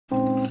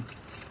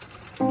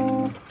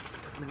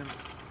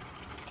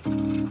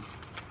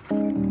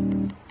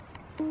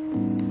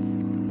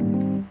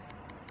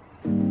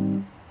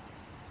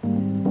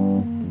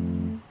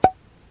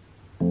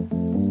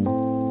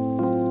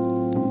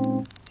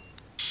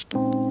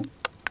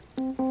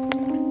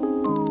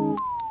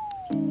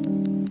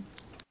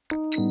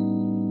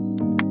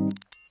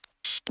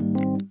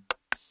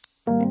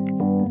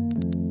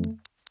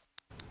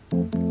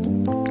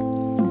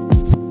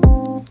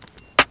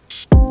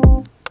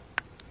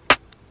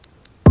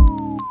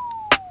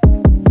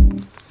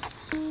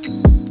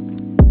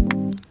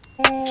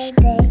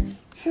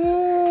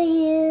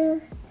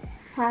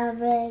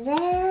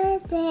Happy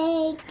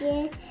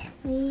birthday,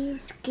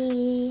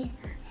 Xique.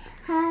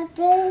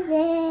 Happy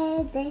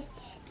birthday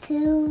to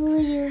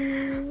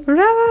you.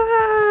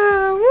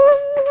 Bravo!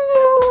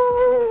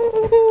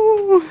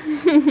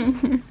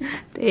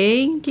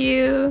 Thank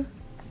you.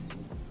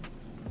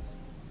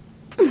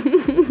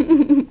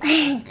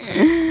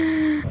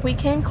 We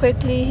came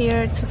quickly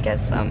here to get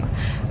some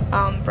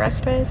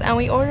breakfast, and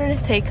we ordered a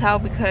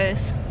takeout because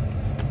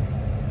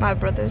my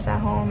brother's at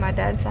home, my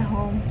dad's at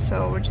home,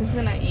 so we're just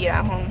gonna eat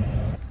at home.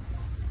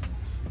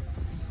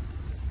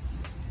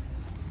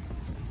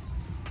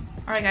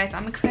 Alright guys,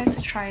 I'm excited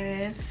to try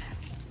this.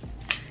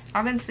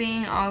 I've been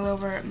seeing all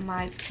over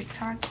my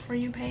TikTok For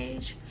You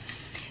page,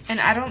 and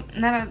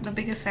not the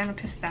biggest fan of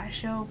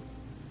pistachio.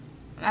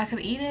 I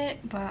could eat it,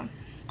 but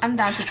I'm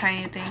down to try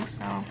anything,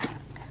 so.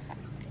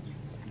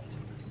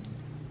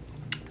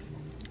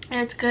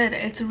 It's good.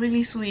 It's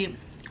really sweet.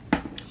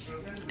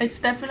 It's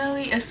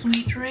definitely a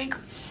sweet drink.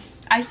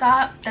 I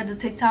saw that the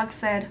TikTok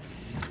said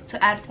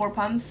to add 4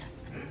 pumps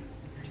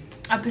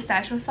of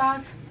pistachio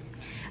sauce.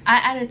 I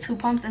added 2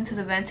 pumps into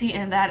the venti,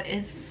 and that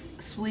is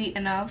sweet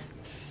enough.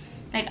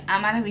 Like, I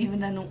might have even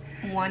done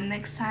 1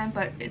 next time,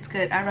 but it's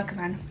good. I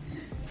recommend.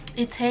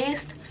 It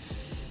tastes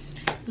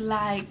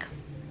like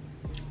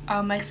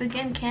a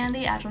Mexican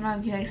candy. I don't know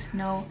if you guys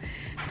know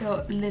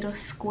the little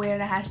square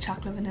that has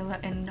chocolate, vanilla,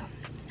 and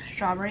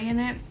strawberry in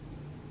it.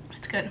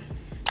 It's good.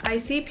 I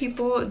see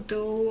people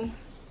do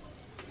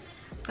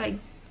like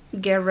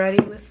get ready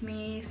with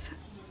me's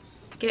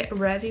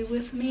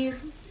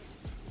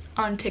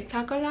on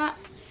TikTok a lot.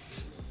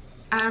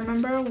 I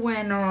remember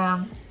when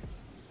I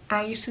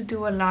used to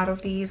do a lot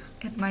of these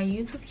in my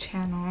YouTube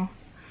channel,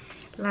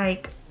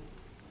 like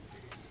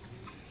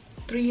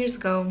 3 years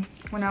ago,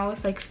 when I was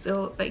like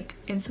still like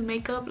into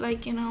makeup,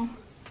 like, you know,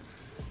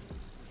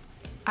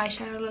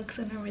 eyeshadow looks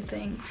and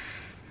everything.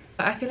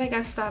 I feel like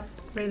I've stopped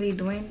really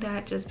doing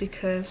that just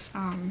because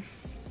kind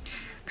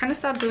of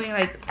stopped doing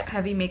like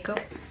heavy makeup.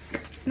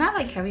 Not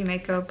like heavy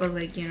makeup, but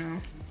like, you know,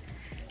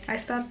 I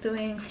stopped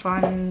doing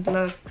fun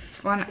looks,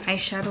 fun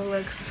eyeshadow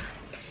looks.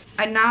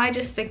 And now I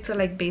just stick to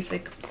like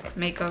basic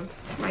makeup,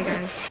 my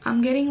guys.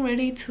 I'm getting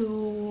ready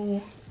to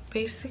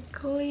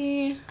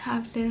basically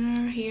have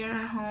dinner here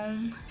at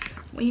home.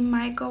 We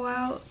might go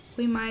out,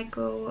 we might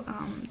go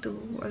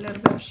do a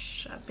little bit of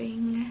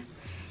shopping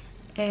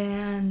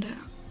and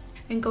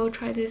go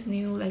try this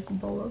new like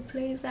boba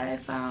place that I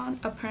found.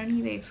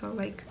 Apparently they sell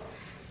like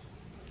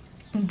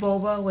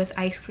boba with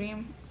ice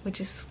cream, which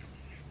is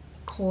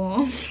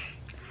cool.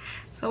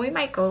 So we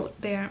might go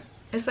there.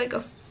 It's like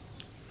a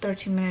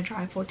 13-minute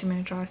drive,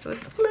 14-minute drive, so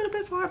it's a little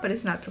bit far, but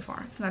it's not too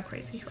far. It's not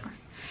crazy far,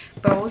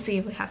 but we'll see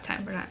if we have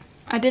time for that.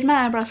 I did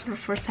my eyebrows for the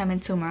first time in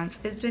 2 months.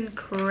 It's been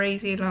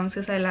crazy long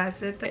since I last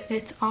did, but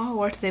it's all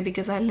worth it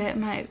because I let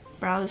my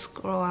brows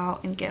grow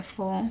out and get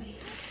full.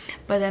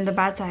 But then the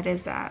bad side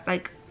is that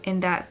like in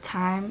that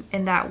time,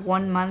 in that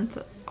 1 month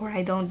where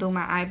I don't do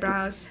my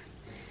eyebrows,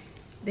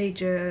 they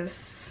just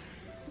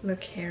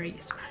look hairy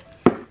as well.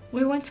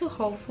 We went to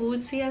Whole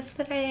Foods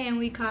yesterday and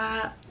we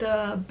got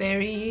the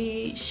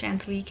berry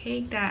chantilly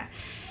cake that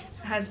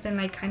has been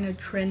like kind of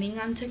trending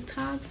on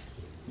TikTok.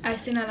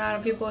 I've seen a lot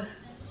of people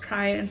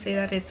try it and say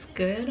that it's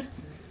good,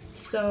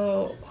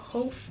 so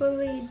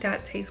hopefully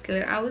that tastes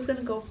good. I was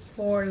gonna go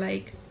for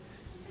like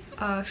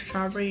a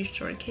strawberry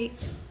shortcake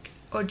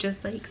or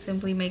just like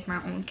simply make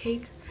my own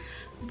cake,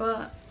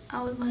 but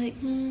I was like,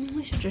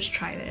 we should just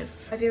try this.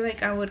 I feel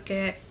like I would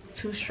get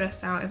too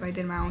stressed out if I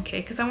did my own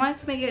cake because I wanted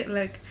to make it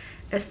like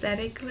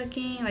aesthetic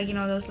looking, like, you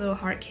know, those little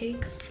heart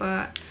cakes,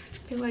 but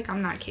I feel like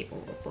I'm not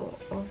capable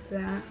of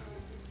that.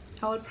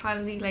 I would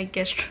probably like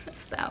get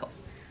stressed out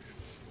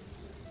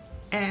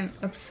and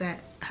upset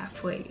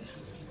halfway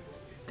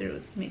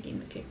through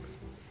making the cake.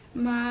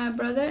 My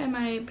brother and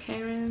my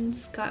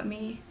parents got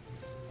me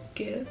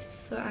gifts,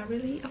 so I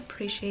really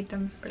appreciate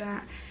them for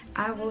that.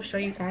 I will show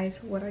you guys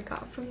what I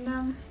got from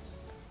them.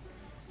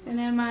 And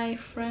then my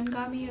friend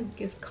got me a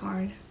gift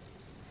card,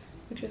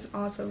 which is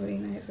also really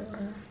nice of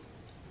her.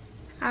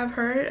 I've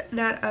heard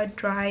that a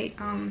dry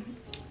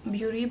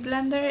beauty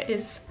blender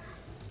is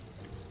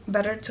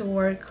better to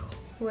work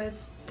with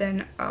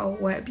than a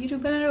wet beauty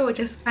blender, which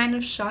is kind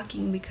of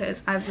shocking because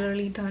I've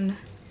literally done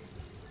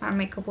my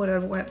makeup with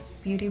a wet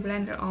beauty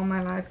blender all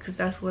my life because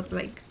that's what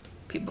like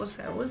people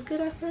said was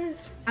good at first.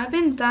 I've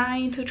been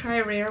dying to try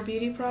Rare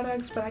beauty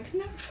products, but I could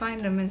never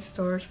find them in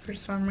stores for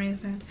some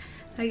reason.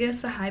 I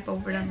guess the hype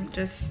over them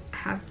just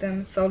have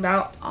them sold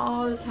out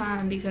all the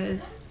time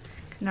because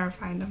I can never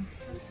find them.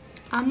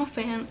 I'm a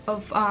fan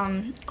of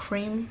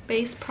cream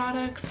based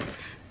products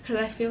because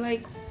I feel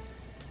like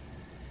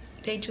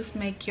they just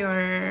make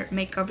your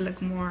makeup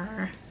look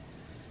more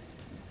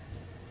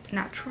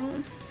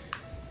natural.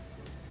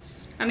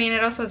 I mean,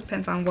 it also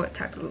depends on what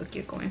type of look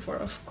you're going for,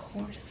 of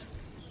course.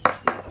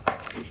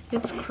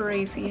 It's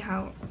crazy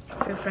how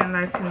different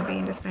life can be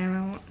in the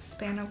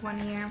span of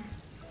 1 year.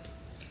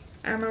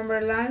 I remember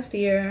last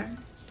year,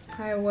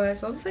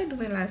 what was I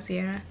doing last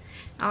year?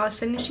 I was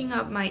finishing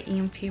up my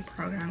EMT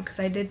program because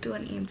I did do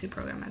an EMT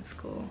program at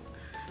school.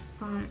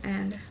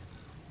 And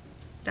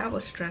that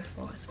was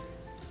stressful.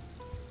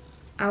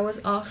 I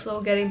was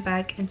also getting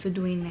back into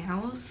doing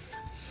nails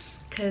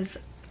because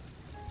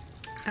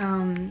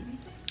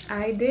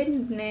I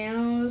did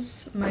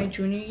nails my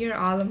junior year,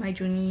 all of my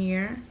junior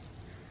year.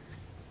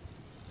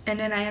 And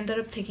then I ended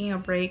up taking a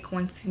break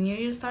when senior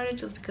year started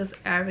just because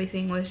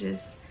everything was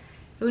just,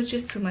 it was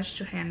just too much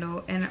to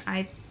handle. And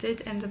I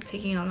did end up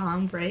taking a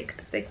long break,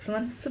 6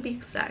 months to be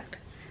exact.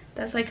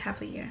 That's like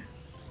half a year.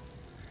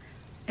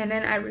 And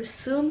then I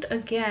resumed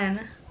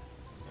again.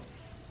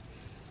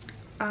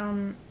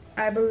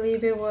 I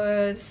believe it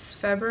was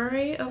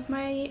February of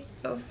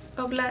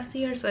last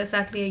year, so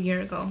exactly a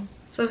year ago.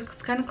 So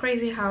it's kind of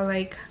crazy how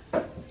like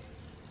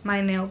my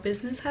nail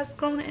business has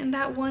grown in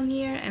that 1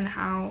 year, and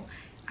how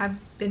I've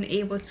been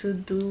able to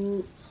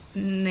do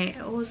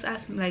nails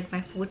as like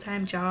my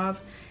full-time job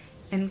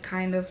and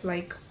kind of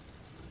like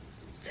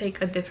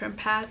take a different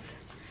path,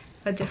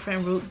 a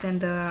different route than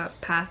the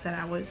path that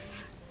I was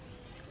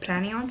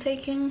planning on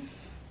taking.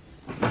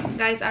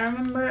 Guys, I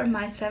remember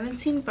my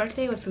 17th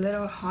birthday was a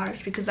little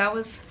harsh because that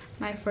was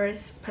my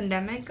first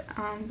pandemic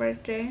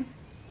birthday.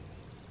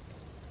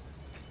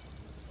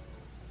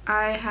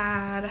 I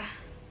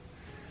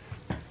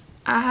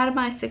had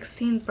my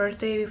 16th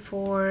birthday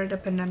before the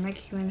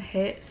pandemic even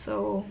hit,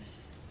 so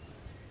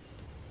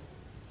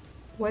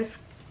my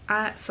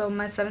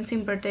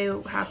 17th birthday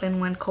happened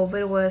when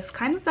COVID was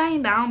kind of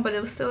dying down, but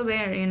it was still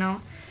there, you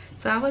know.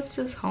 So I was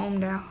just home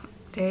that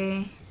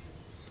day.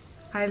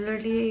 I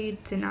literally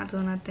did not do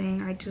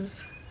nothing. I just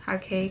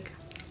had cake.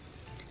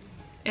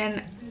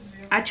 And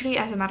actually,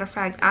 as a matter of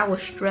fact, I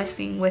was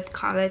stressing with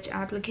college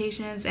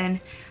applications and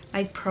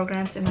like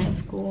programs in my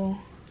school,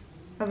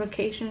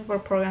 applications for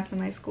programs in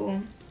my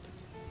school.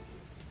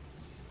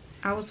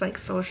 I was like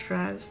so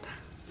stressed.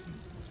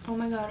 Oh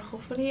my god,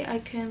 hopefully I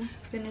can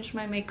finish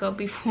my makeup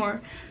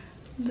before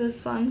the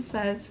sun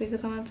sets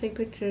because I'm gonna take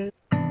pictures.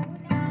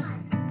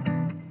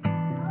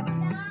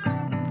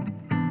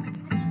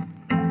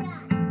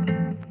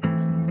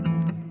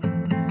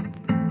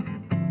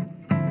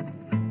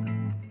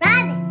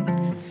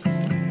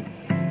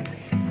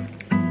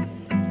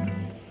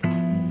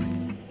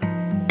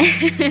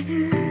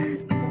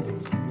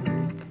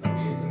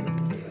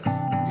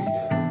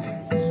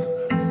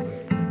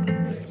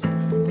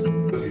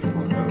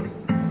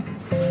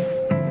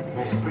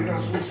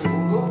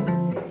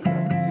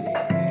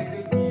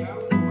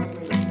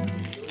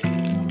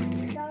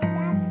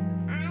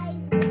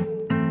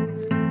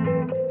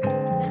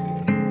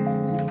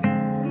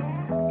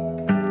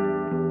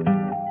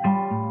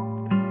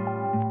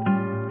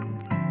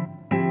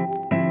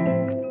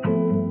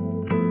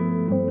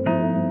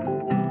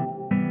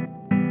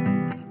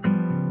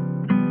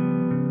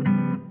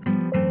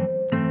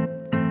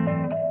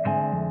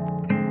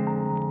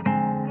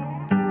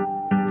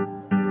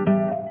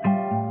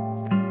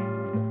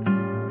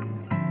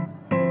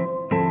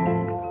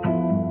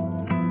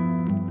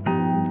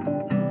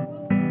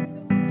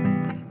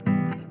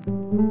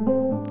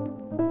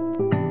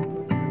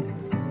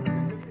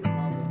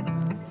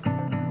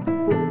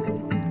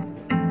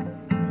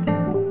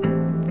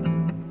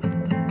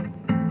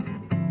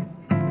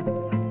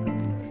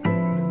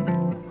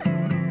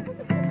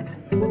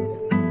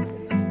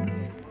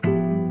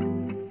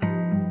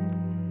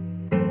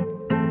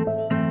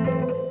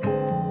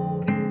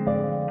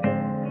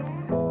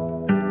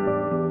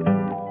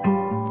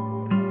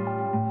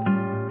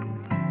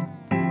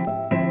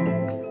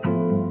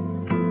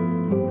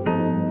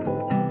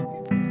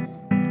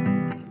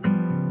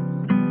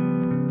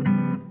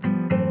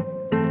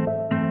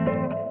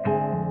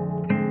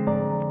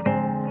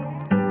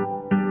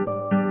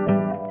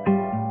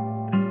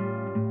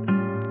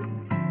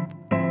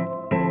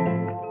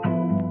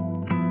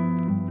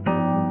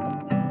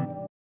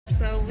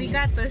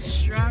 got the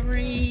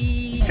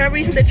strawberry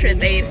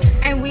citronade.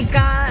 And we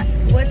got,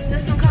 what's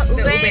this one called?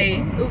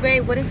 Ube.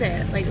 Ube, what is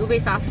it? Like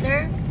ube soft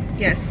serve?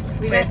 Yes.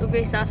 We got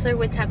ube soft serve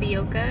with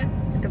tapioca.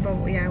 With the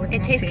bubble, yeah. With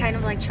it tastes kind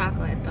of like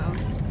chocolate though.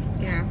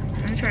 Yeah,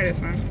 I'm gonna try this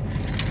one.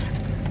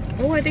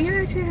 Oh, I think it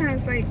actually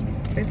has like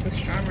bits of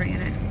strawberry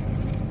in it.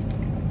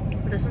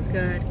 But this one's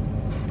good.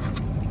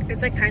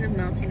 It's like kind of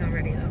melting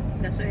already though.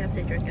 That's why you have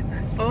to drink it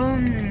fast.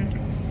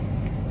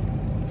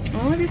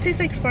 Oh, this tastes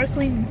like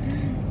sparkling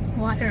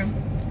water.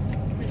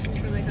 This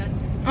one's really good.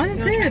 Oh,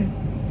 that's good.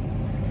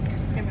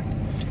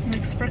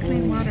 Like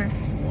sparkling water.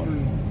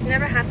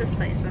 Never had this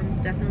place, so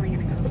I'm definitely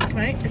gonna go.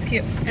 Right? It's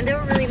cute. And they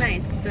were really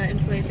nice. The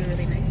employees were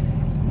really nice.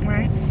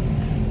 Right?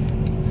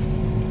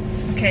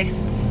 Okay.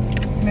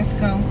 Let's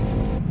go.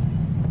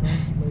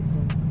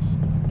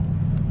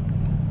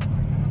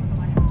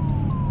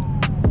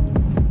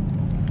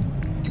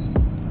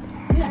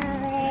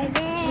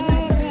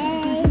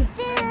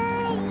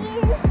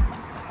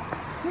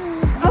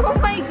 Oh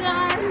my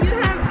god, you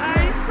have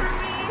eyes for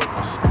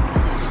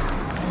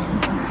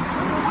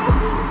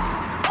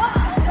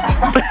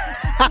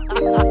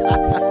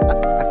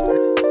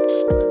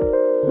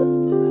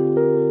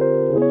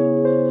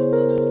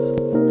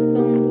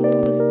Con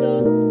gusto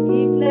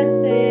y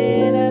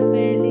placer a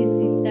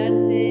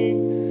felicitarte.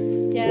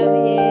 Ya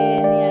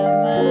viene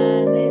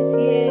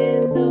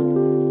amaneciendo,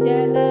 ya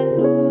la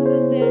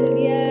luz del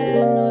día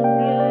nos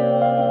dio.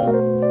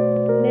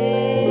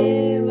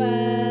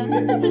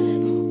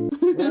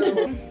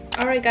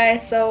 Alright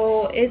guys,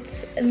 so it's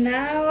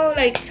now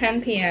like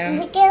 10 p.m.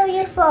 Look at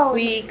your phone.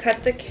 We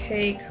cut the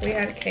cake, we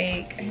had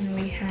cake, and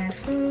we had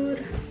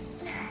food.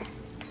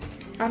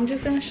 I'm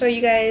just gonna show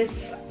you guys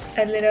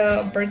a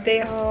little birthday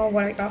haul,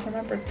 what I got for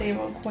my birthday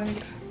real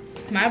quick.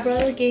 My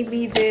brother gave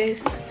me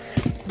this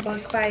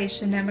book by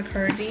Johanna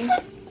McCurdy.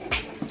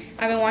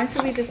 I've been wanting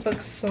to read this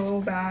book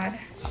so bad,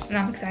 and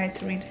I'm excited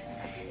to read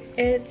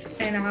it.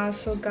 And I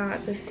also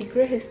got The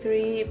Secret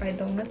History by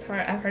Donut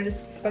Tart. I've heard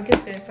this book is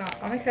good, so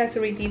I'm excited to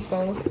read these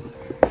both.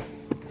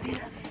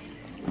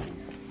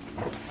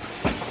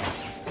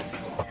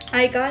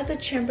 I got the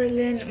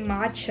Chamberlain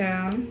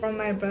matcha from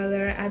my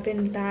brother. I've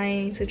been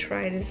dying to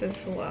try this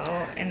as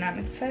well, and I'm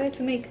excited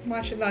to make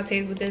matcha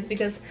lattes with this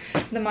because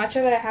the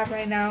matcha that I have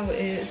right now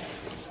is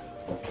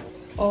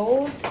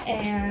old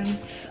and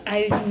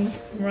I'm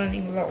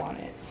running low on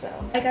it. So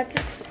I got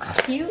this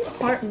cute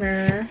heart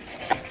mirror,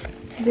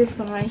 this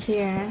one right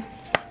here,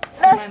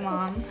 for my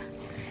mom.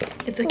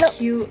 It's a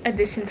cute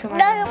addition to my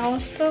room. I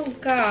also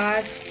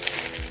got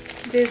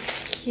this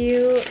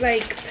cute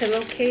like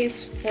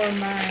pillowcase for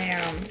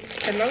my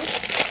pillows.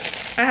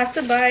 I have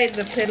to buy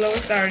the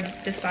pillows that are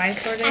the size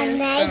for this.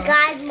 And I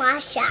got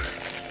Masha.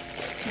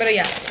 But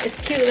yeah, it's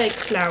cute like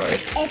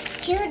flowers. It's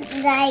cute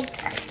like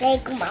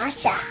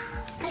Masha.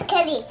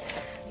 Kelly.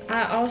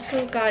 I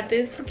also got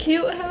this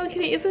cute Hello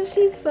Kitty. Isn't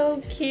she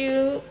so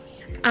cute?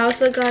 I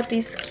also got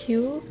these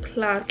cute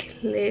claw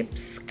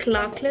clips.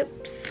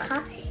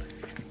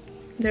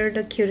 They're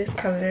the cutest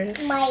colors.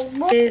 My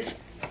book. This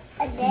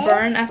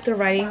Burn After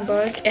Writing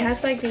book. It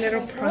has like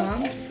little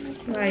prompts,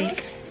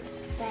 like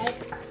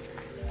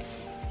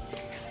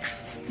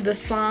the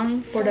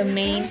song for the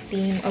main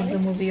theme of the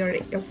movie or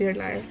of your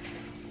life.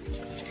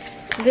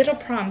 Little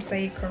prompts that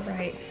you could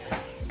write.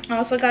 I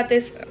also got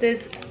this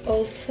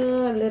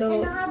Ulta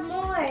little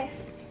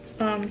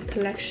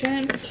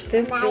collection.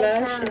 This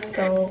blush is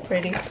so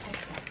pretty.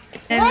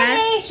 And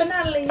last but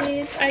not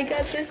least, I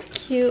got this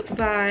cute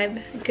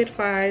vibe, good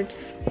vibes.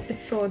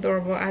 It's so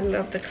adorable. I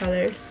love the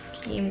color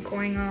scheme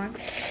going on,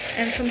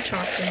 and some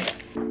chocolate.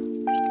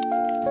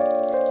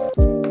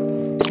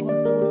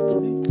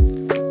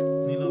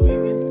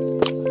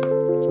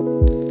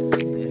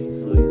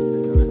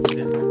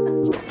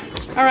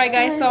 Alright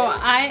guys, so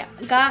I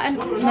got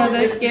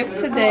another gift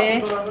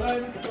today.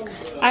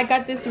 I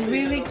got this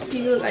really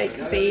cute like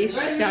beige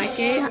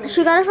jacket.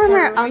 She got it from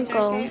her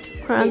uncle.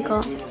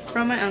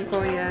 From my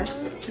uncle, yes.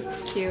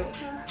 It's cute.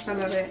 I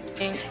love it.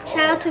 Shout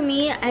out to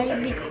me. I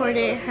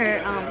recorded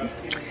her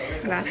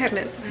Last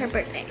clip. her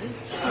birthday.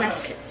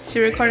 Last clip. She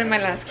recorded my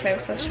last clip,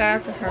 so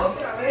shout out to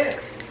her.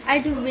 I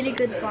do really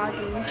good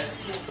vlogging.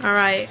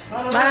 Alright.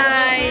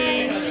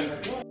 Bye.